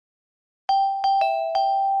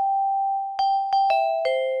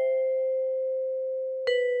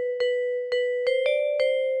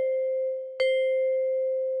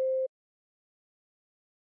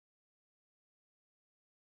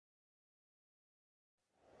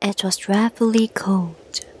It was dreadfully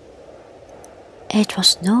cold. It was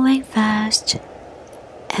snowing fast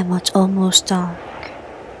and was almost dark.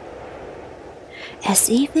 As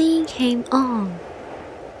evening came on,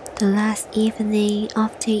 the last evening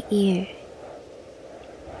of the year,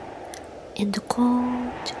 in the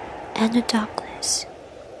cold and the darkness,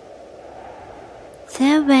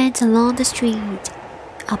 there went along the street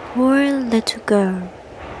a poor little girl,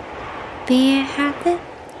 bareheaded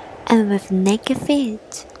and with naked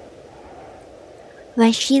feet.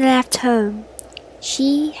 When she left home,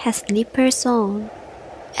 she had slippers on,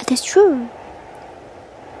 it is true,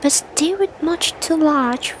 but they were much too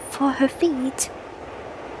large for her feet,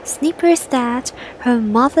 slippers that her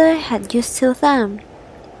mother had used to them,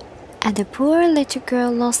 and the poor little girl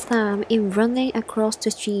lost them in running across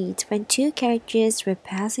the street when two carriages were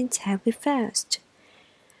passing terribly fast.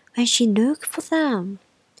 When she looked for them,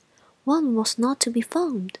 one was not to be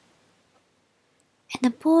found, and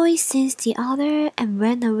the boy seized the other and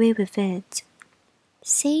ran away with it,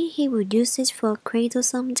 saying he would use it for a cradle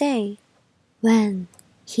some day, when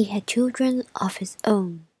he had children of his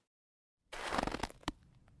own.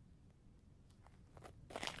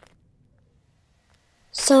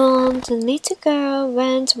 So the little girl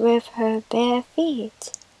went with her bare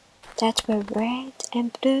feet, that were red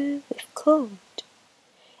and blue with cold.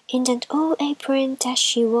 In that old apron that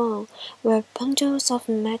she wore were bundles of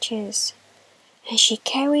matches, and she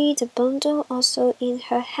carried the bundle also in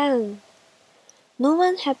her hand. No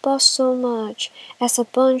one had bought so much as a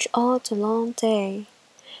bunch all the long day,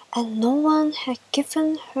 and no one had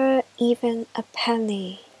given her even a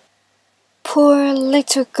penny. Poor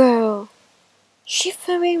little girl!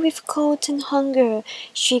 Shivering with cold and hunger,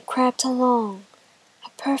 she crept along, a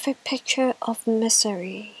perfect picture of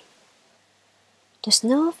misery. The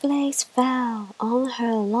snowflakes fell on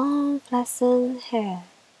her long flaxen hair,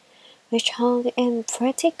 which hung in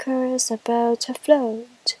pretty curls about her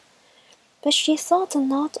throat, but she thought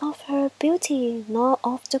not of her beauty nor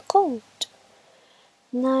of the cold.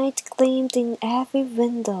 Night gleamed in every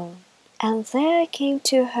window, and there came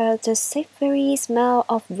to her the savoury smell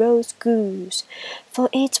of roast goose, for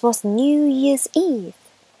it was New Year's Eve,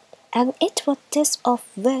 and it was this of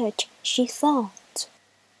which she thought.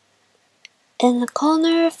 In a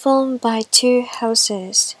corner formed by two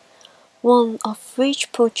houses, one of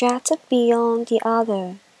which projected beyond the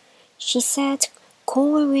other, she sat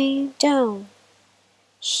cowering down.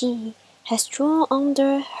 She had drawn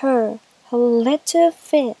under her little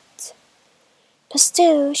feet, but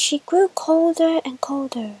still she grew colder and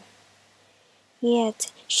colder.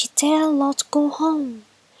 Yet she dared not go home,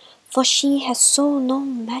 for she had sold no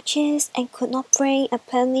matches and could not bring a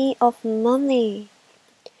penny of money.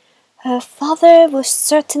 Her father would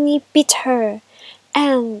certainly beat her,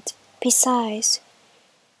 and, besides,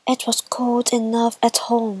 it was cold enough at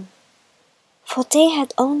home, for they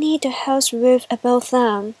had only the house roof above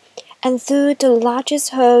them, and though the largest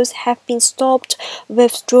holes had been stopped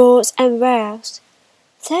with straws and rails,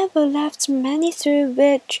 there were left many through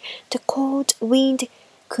which the cold wind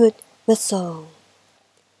could whistle.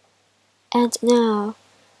 And now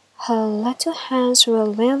her little hands were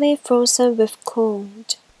nearly frozen with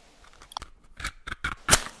cold.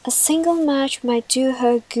 A single match might do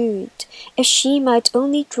her good, if she might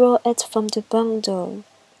only draw it from the bundle,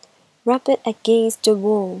 rub it against the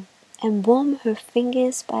wall, and warm her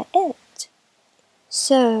fingers by it.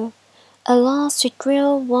 So, at last she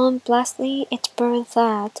drilled one blindly it burned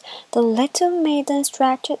that the little maiden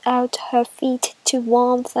stretched out her feet to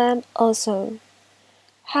warm them also.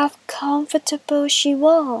 How comfortable she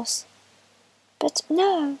was! But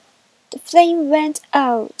no, the flame went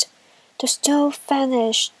out, the stove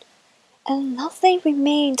vanished, and nothing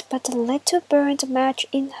remained but the little burnt match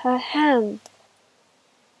in her hand.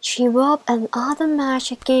 She rubbed another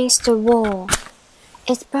match against the wall.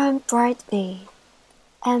 It burned brightly,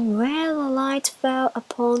 and where the light fell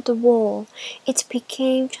upon the wall, it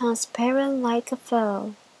became transparent like a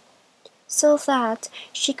veil, so that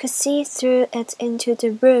she could see through it into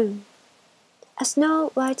the room. A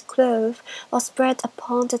snow-white cloth was spread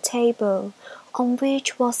upon the table, on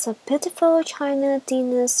which was a beautiful china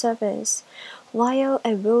dinner service, while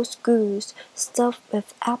a roast goose, stuffed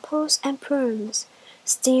with apples and prunes,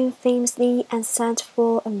 steamed famously and sent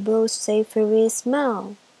forth a most savoury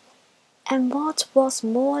smell. And what was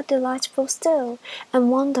more delightful still, and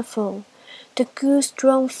wonderful, the goose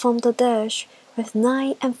drunk from the dish, with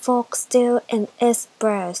knife and fork still in its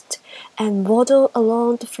breast, and waddled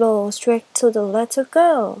along the floor straight to the little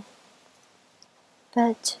girl.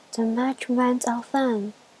 But the match went out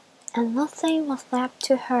then, and nothing was left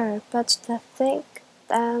to her but the thick,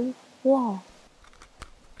 damp wall.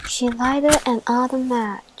 She lighted another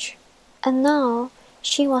match, and now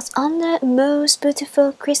she was under a most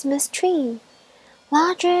beautiful Christmas tree,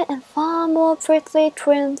 larger and far more prettily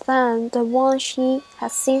trimmed than the one she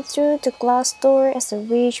had seen through the glass door at the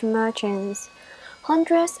rich merchant's.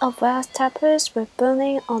 Hundreds of wax tapers were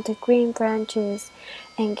burning on the green branches,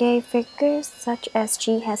 and gay figures such as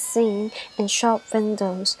she had seen in shop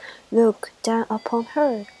windows looked down upon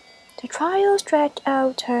her. The child stretched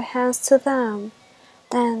out her hands to them.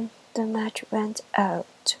 Then the match went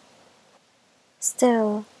out.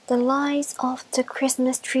 Still, the lights of the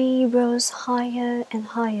Christmas tree rose higher and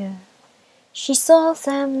higher. She saw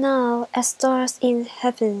them now as stars in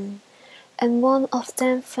heaven, and one of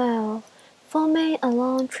them fell, forming a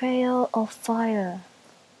long trail of fire.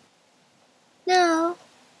 "Now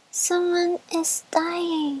someone is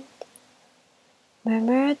dying,"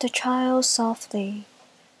 murmured the child softly,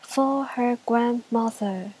 for her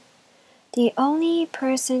grandmother, the only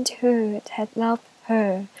person who had loved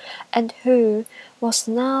her and who was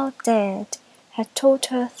now dead, had told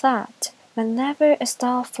her that whenever a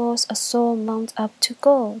star falls a soul mounts up to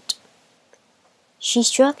God. She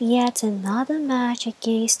struck yet another match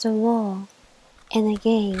against the wall, and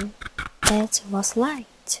again it was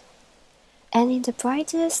light, and in the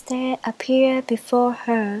brightest there appeared before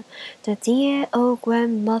her the dear old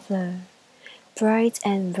grandmother, bright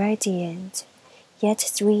and radiant, yet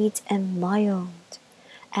sweet and mild,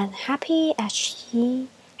 and happy as she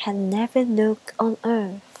had never looked on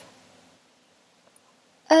earth.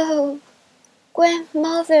 "Oh,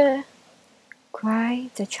 grandmother,"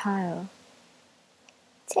 cried the child,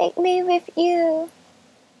 "take me with you.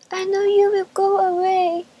 I know you will go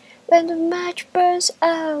away when the match burns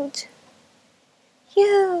out.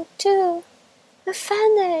 You, too, will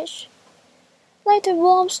vanish, like the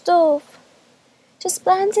warm stove, the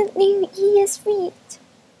splendid New Year's wreath,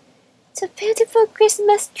 the beautiful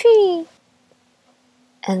Christmas tree."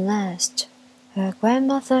 And lest her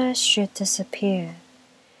grandmother should disappear,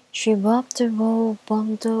 she rubbed the whole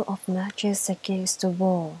bundle of matches against the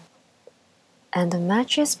wall, and the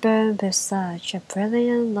matches burned with such a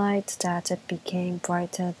brilliant light that it became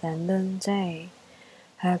brighter than noonday.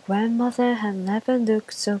 Her grandmother had never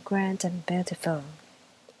looked so grand and beautiful.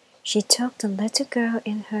 She took the little girl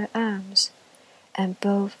in her arms, and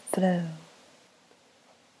both flew.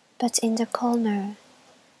 But in the corner,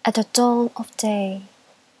 at the dawn of day,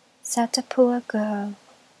 sat the poor girl,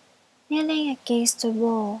 kneeling against the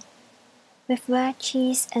wall, with red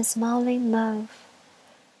cheeks and smiling mouth,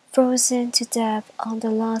 frozen to death on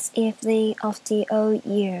the last evening of the old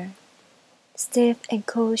year. Stiff and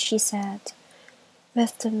cold she sat,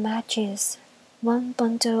 with the matches, one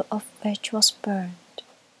bundle of which was burned.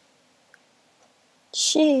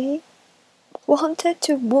 She wanted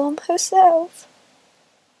to warm herself.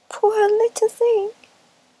 Poor little thing.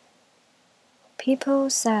 People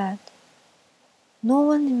said, no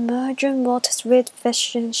one imagined what sweet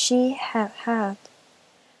vision she had had,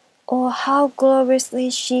 or how gloriously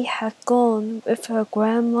she had gone with her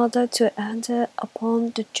grandmother to enter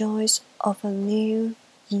upon the joys of a new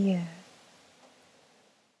year.